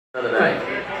None of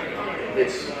that.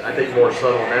 It's, I think, more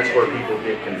subtle, and that's where people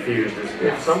get confused. Is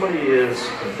if somebody is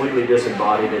completely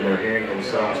disembodied and they're hearing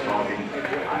themselves talking,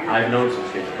 I've known some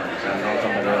schizophrenics. I've known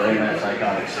some that are in that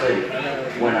psychotic state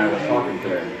when I was talking to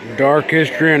them. Dark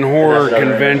History and Horror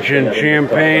Convention,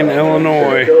 Champaign,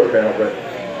 Illinois,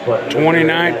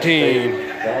 2019.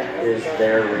 That is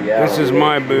their reality. This is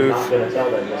my booth. I'm not going to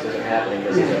tell them this isn't happening,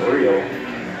 this isn't real.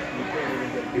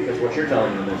 Because what you're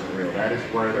telling them isn't real. That is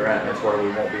where they're at. That's where we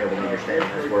won't be able to understand.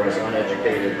 That's where us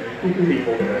uneducated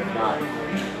people that have not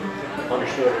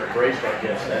understood or embraced our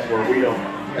gifts, that's where we don't.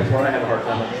 That's where I have a hard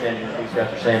time understanding what these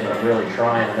guys are saying, but I'm really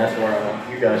trying, and that's where I want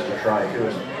you guys to try too,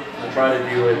 is to try to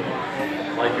do it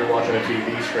like you're watching a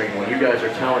TV screen. When you guys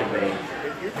are telling me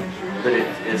that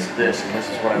it's this, and this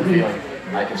is what I'm feeling,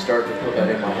 I can start to put that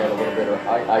in my head a little bit.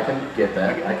 I can get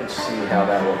that. I can see how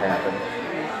that will happen.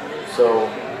 So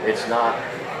it's not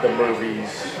the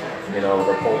movies, you know,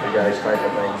 the poltergeist type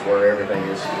of things where everything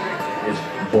is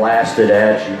blasted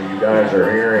at you. You guys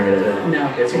are hearing it. No,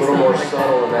 it's a little more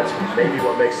subtle, and that's maybe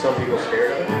what makes some people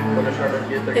scared of it when they're trying to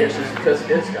get their gifts, because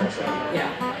it is kind of subtle. Yeah.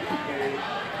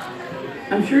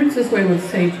 I'm sure it's this way with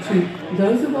Sage too.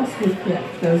 Those of us with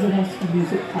gifts, those of us who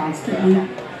use it constantly,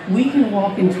 we can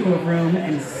walk into a room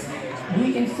and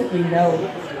we instantly know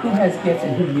who has gifts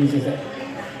and who uses it.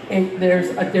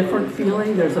 There's a different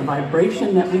feeling, there's a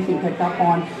vibration that we can pick up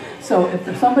on. So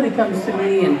if somebody comes to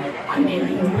me and I'm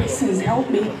hearing voices, help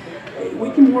me,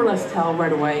 we can more or less tell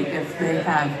right away if they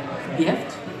have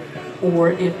gift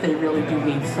or if they really do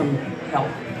need some help.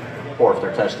 Or if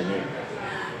they're testing you.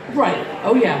 Right,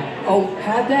 oh yeah, oh,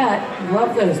 had that,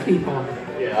 love those people.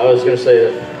 Yeah, I was going to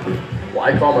say that, well,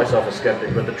 I call myself a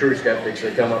skeptic, but the true skeptics,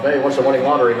 they come up, hey, what's the winning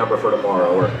lottery number for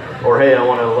tomorrow? Or hey, I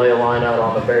want to lay a line out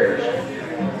on the Bears.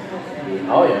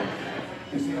 Oh, yeah.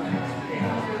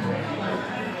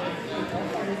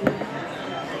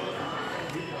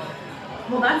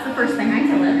 Well, that's the first thing I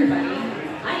tell everybody.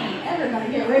 I ain't ever going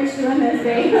to get rich doing this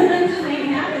game. It just ain't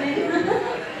happening.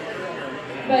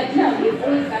 But no, you've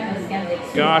always got those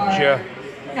skeptics. Gotcha.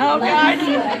 Oh, God. Let me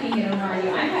see what I can get over on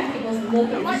you. I've had people look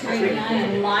at me straight in the eye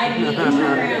and lie to me and turn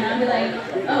around and I'll be like,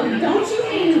 oh, don't you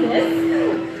hate this?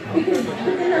 Because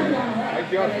then they're blown away. I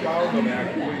just found them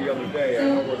actually the other day. I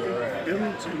don't know where they're at.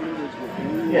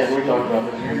 Yeah, we talked about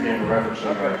this. You're getting a reference to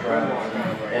our travel.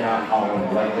 And I'll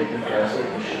gladly confess it.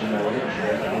 She knows it. She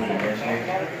doesn't against me.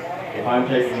 If I'm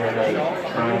taking her to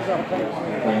trying some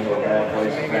things or bad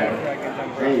places,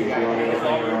 hey, you feel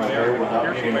anything around here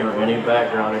without giving her any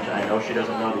background? I know she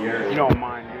doesn't know the area. You don't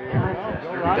mind, do you?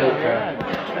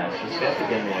 That's the skeptic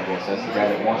in me, I guess. That's the guy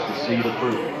that wants to see the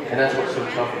proof. And that's what's so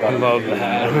tough about it. I love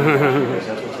that.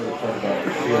 That's what's so tough about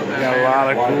it. Got a lot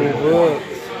of cool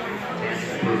books.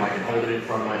 I can hold it in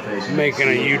front of my face. Making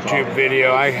a YouTube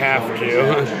video, I have to.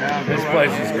 This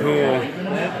place is cool.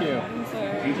 Thank you.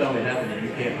 You tell me nothing, you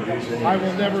can't produce anything. I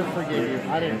will never forgive you.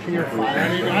 I didn't fear fire. I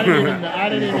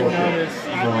didn't even notice.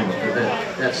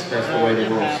 That's the way the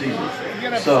world sees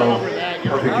it. So,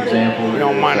 perfect example. You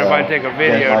don't mind if I take a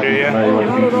video, do you?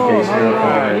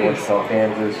 Wichita,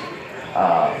 Kansas,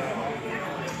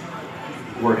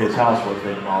 where his house was,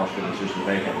 they demolished it. It was just a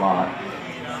vacant lot.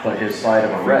 But his site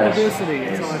of arrest is a little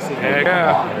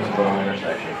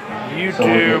intersection. YouTube. So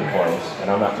we're getting close, and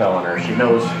I'm not telling her. She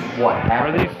knows what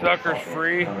happened. Are these suckers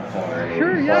free?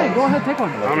 Sure, yeah, go ahead, take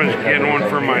one. I'm just getting one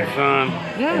for my son.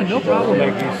 Yeah, no problem.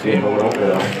 Thank you, Steve.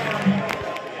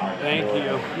 Thank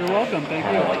you. You're welcome, thank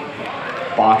you.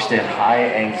 Boxed in high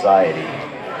anxiety,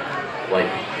 like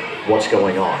what's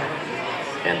going on.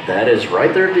 And that is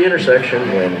right there at the intersection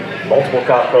when multiple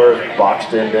cop cars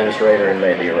boxed in Dennis Rader and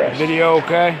made the arrest. Video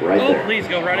okay? Right there. Please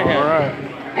go right ahead. All right.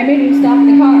 I made him stop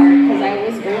the car because I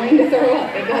was going to throw up.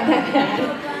 It got that bad.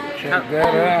 Check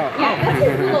that out. Yeah, that's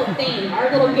his little thing, our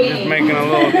little game. Just making a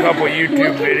little couple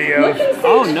YouTube videos.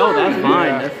 Oh, no, that's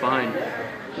fine. That's fine.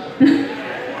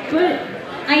 But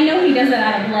I know he does it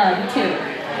out of love, too.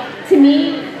 To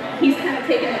me, he's kind of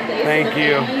taken the place Thank of the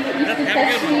you. family that used to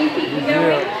test me, keep me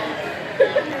going.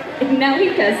 And now he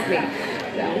tests me.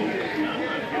 So.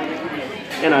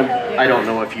 And I don't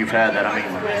know if you've had that. I mean,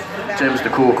 Tim's the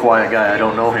cool, quiet guy. I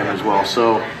don't know him as well.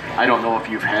 So I don't know if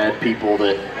you've had people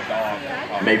that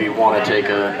maybe want to take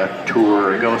a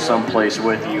tour or go someplace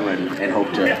with you and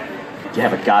hope to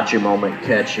have a gotcha moment,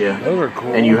 catch you. Those are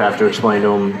cool. And you have to explain to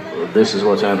them, this is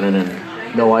what's happening. And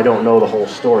no, I don't know the whole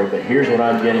story, but here's what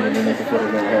I'm getting. And then they can put it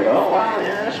in their head, oh, wow,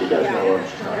 yeah, she does know what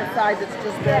she's talking about. Besides, it's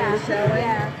just very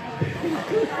showing.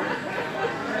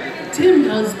 Tim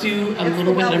does do a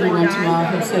little bit every once in a while.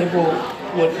 He'll say, well,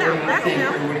 what do you think?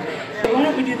 Why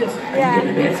don't we do this? Are you getting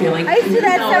a bad feeling? I used to do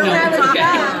that so when I was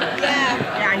young.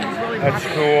 Yeah, he's really That's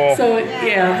cool. So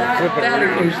yeah, that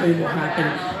occasionally will happen.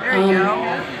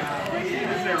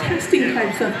 Testing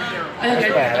type stuff. I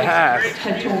think I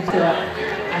had told that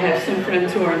I have some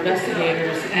friends who are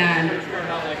investigators, and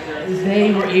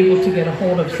they were able to get a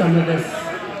hold of some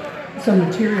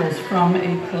materials from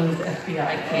a closed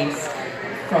FBI case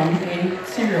from a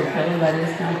serial killer that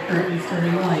is now currently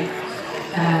serving life.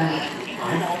 And I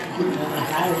didn't know the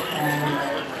house, and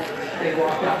they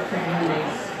walked out to him and they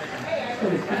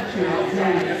put a picture of him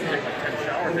and they said,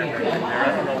 I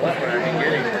don't know what I didn't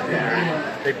get it.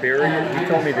 They buried it. He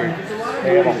told me they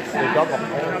dug a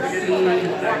hole.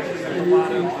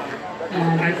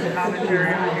 and I said,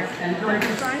 commentary on here.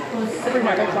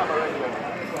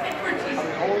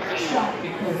 Shocked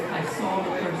because I saw the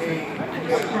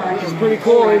person. She's pretty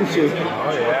cool, isn't she? Oh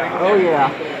yeah. Oh yeah.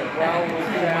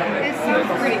 It sounds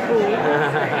pretty cool.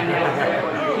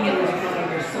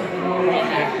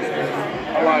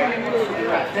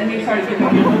 Then you started getting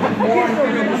more and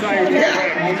more desire.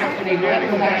 And they would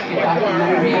actually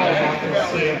documentary about this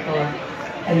serial killer.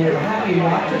 And they were happy to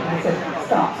watch it. I said,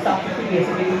 stop the video.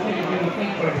 So they can take a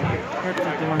paper.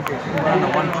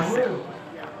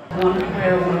 One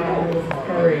prayer, one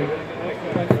hurry.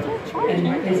 And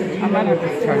they said, you know,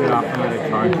 turn it off and let it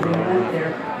charge for a while.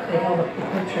 They held up the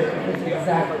picture. It was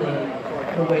exactly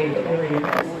the way the area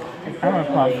was. I'm gonna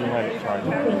pause and let it charge.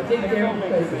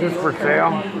 Is this for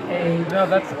sale? No,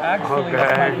 that's actually my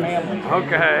family.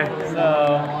 Okay. So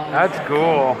That's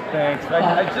cool. thanks.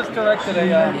 I just directed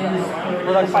a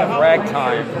production of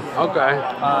Ragtime, Okay.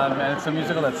 and it's a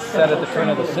musical that's set at the turn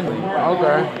of the century.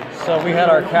 Okay. So we had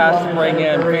our cast bring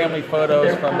in family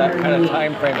photos from that kind of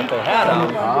time frame that they had on.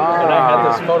 And I had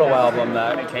this photo album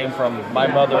that came from my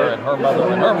mother and her mother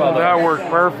and her mother. That worked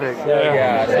perfect.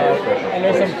 Yeah, so, and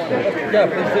there's some, yeah,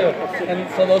 please do. And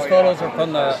so those photos are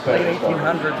from the late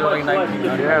 1800s, early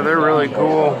 1900s. Yeah, they're really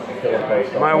cool.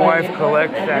 My wife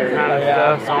collects that kind of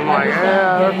stuff, so I'm like,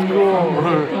 yeah, that's cool.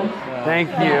 Thank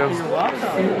you.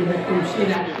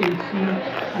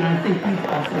 And I think you've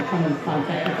also come in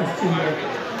contact with us too.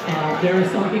 There are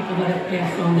some people that have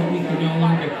passed on that we can no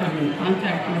longer come in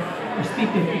contact with or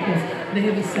speak with because they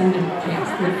have ascended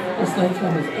past this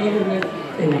lifetime is over with.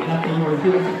 They want nothing more to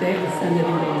do with it. They have ascended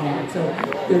and gone on. So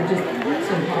they're just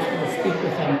so impossible to speak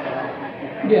with them.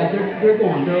 Yeah, they're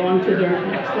gone. They're on to their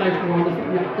next life. They're on to,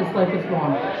 this life is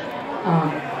gone.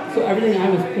 So everything I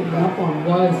was picking up on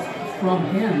was from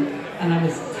him, and I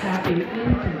was tapping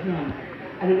into him.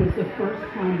 And it was the first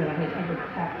time that I had ever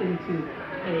tapped into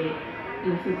a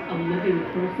living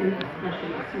person,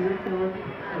 especially a serial killer.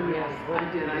 And yes, I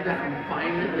did. I got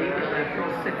violently ill. I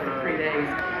felt sick for 3 days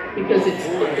because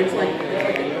it's like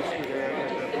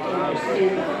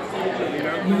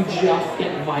you just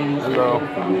get violently ill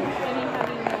from it.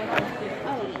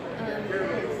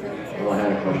 Well, I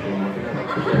had a question.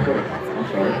 I'm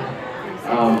sorry.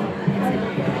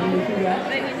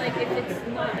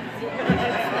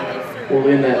 Well,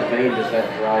 in that vein, does that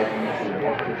drive you to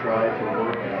want to try to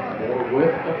work more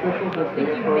with officials as they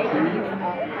approach you?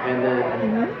 And then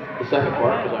the second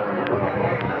part, because I remember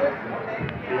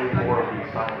being more of the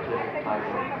scientific type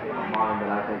of mind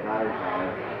that I think I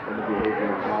have in the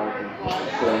behavioral sciences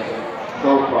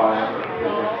profile,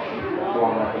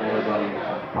 going up in everybody's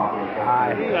popular.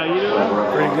 Hi. Yeah, you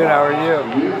know. Pretty good. How are you?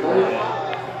 Do you think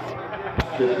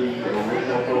that the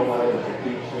original profile is to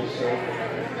teach this stuff?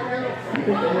 You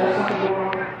think that has something going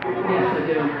on? Yes, I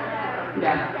do.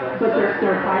 Yeah, but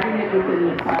they're hiding it within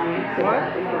the science. So I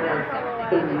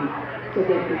think so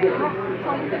they forget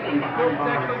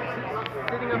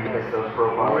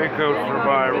Waco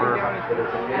Survivor.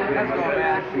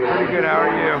 Pretty good. How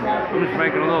are you? I'm just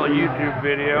making a little YouTube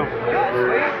video.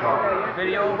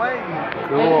 Video away.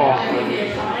 Cool. I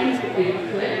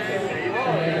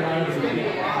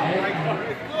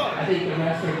think the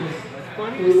rest are just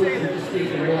clueless and just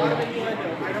thinking,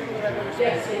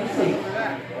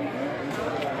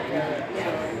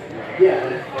 Yeah, and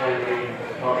we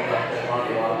talk about that on a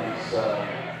lot of these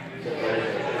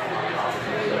situations,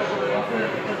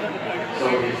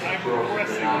 some of these girls have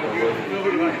been out there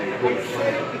with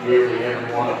nearly every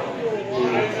one of them. Who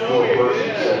person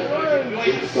said,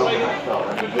 this is something I felt. I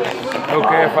mean, this is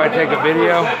Okay, if I take a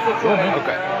video?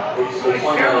 Okay.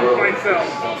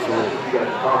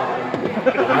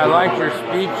 I liked your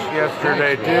speech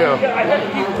yesterday too.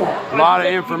 A lot of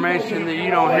information that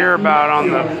you don't hear about on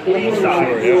the. oh,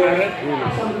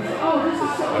 this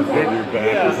is so I've got your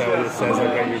back. Is that what it says?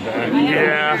 I've got your back.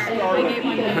 Yeah.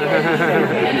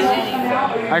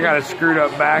 I got it screwed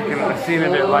up back and I seen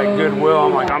it at like Goodwill.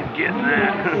 I'm like, I'm getting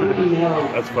that.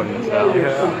 That's funny as hell.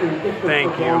 Yeah.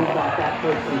 Thank you.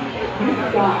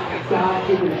 God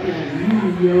given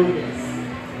him, you know this.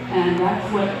 And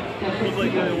that's what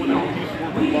Like when I used to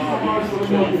work with Bob, he used to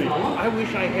tell me, I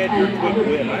wish I had your quick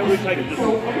wit. I wish I could just,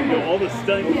 all the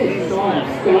stuff, things come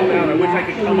out. I wish I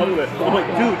could come up with it. I'm like,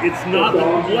 dude, it's not the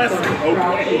blessing,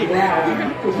 okay?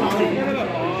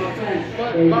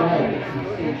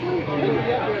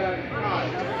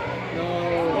 No.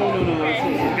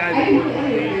 It's the guy that worked with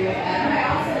me.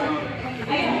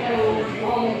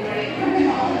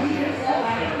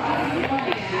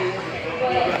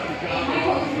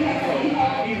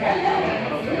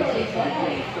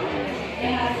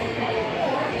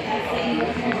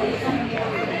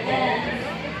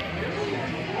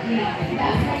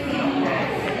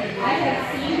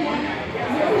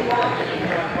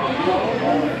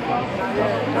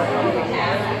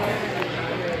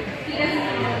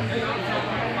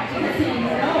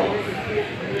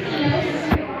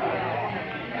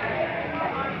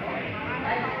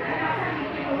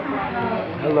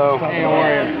 Hello. Hey, how are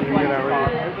you?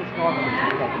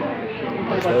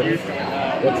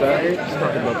 What's that? Just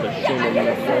talking about the shimmer in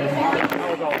the film.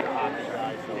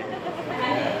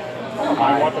 I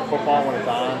want the football when it's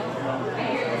on.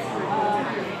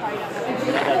 I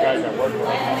got guys that work with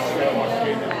us,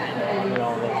 you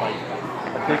know, that's like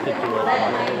addicted to it.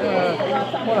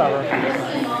 Whatever.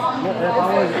 If I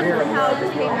wasn't here, How it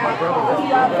just came out. He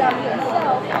Rob Zombie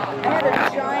himself. I had a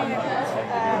giant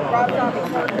Rob Zombie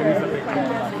poster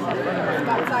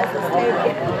about the size of the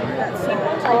stadium. That's so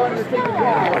much. I wanted to take it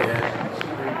down.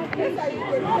 That's how you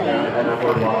did it.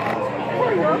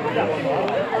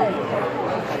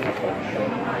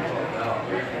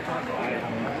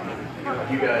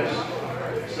 You guys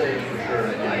say for sure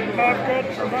that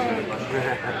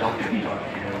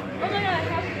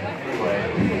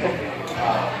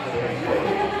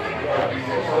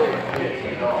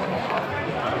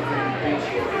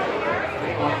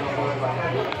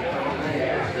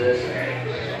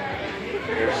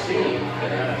you're seeing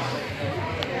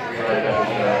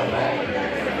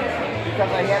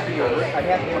because I had the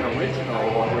one original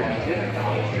where he did it.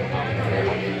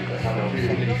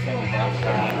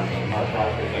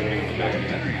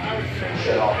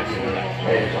 Shut off.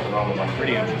 Hey, something wrong with my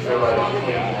pretty interesting. Well,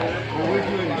 we're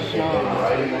doing a show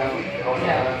right now.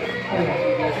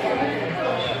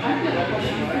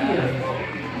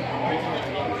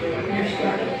 You're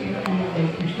starting to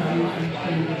communicate, you're starting to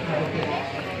understand the topic.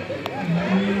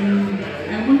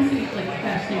 I wouldn't say it's like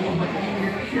fascination, but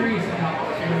you're curious about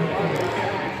everything.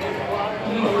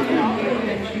 Do you feel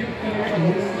that you're here in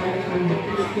this lifetime with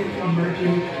this gift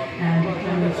emerging and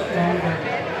becoming stronger,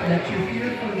 that you're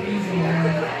here for a reason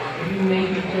where you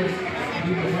maybe just,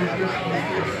 you believe this is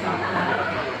to stop that?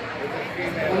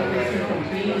 What this is from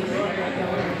being,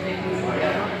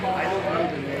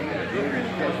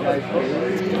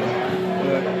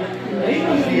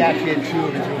 She actually had two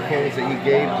of his photos that he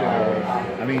gave to her.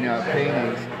 I mean,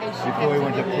 paintings before he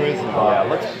went to prison. Yeah,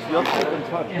 let's keep in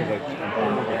touch. It's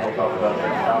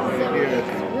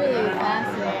really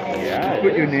fascinating. Yeah,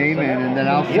 Put your name in, and then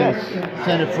I'll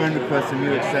send a friend request and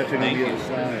you accept it on the other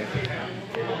side.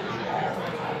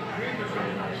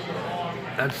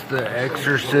 That's the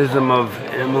exorcism of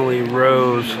Emily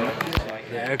Rose.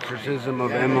 The exorcism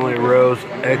of Emily Rose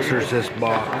exorcist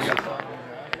box.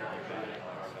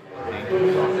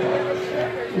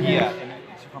 Yeah. With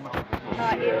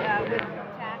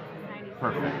tax,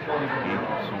 Perfect. oh,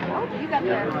 you got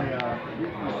that.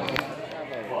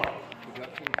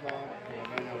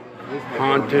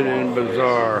 Haunted and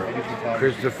Bizarre.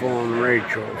 Christopher and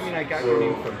Rachel. I mean, I got your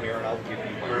name from here, and I'll give you.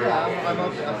 Yeah, I'm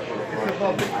up, it's a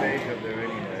public page up there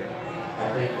anyway.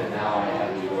 I think that now I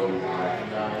have to go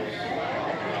recognize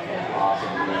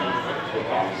awesome things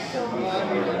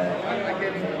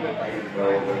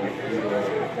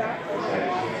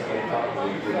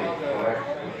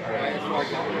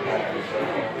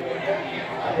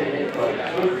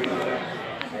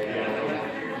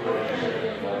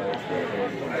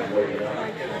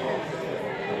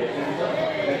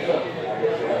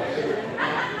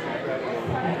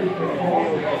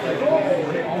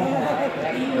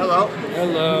Hello.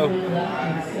 Hello.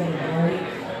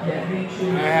 I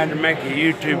had to make a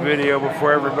YouTube video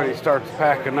before everybody starts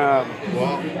packing up.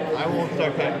 Well, I won't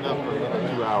start packing up for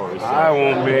another 2 hours. So. I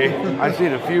won't be. I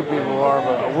seen a few people are,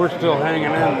 but we're still hanging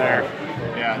in there.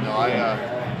 Yeah,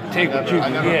 no, Take what you I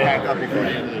can never get. pack up before the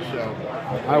end of the show.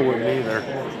 I wouldn't either.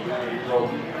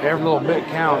 Every little bit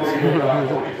counts.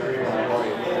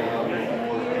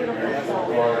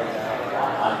 Yeah.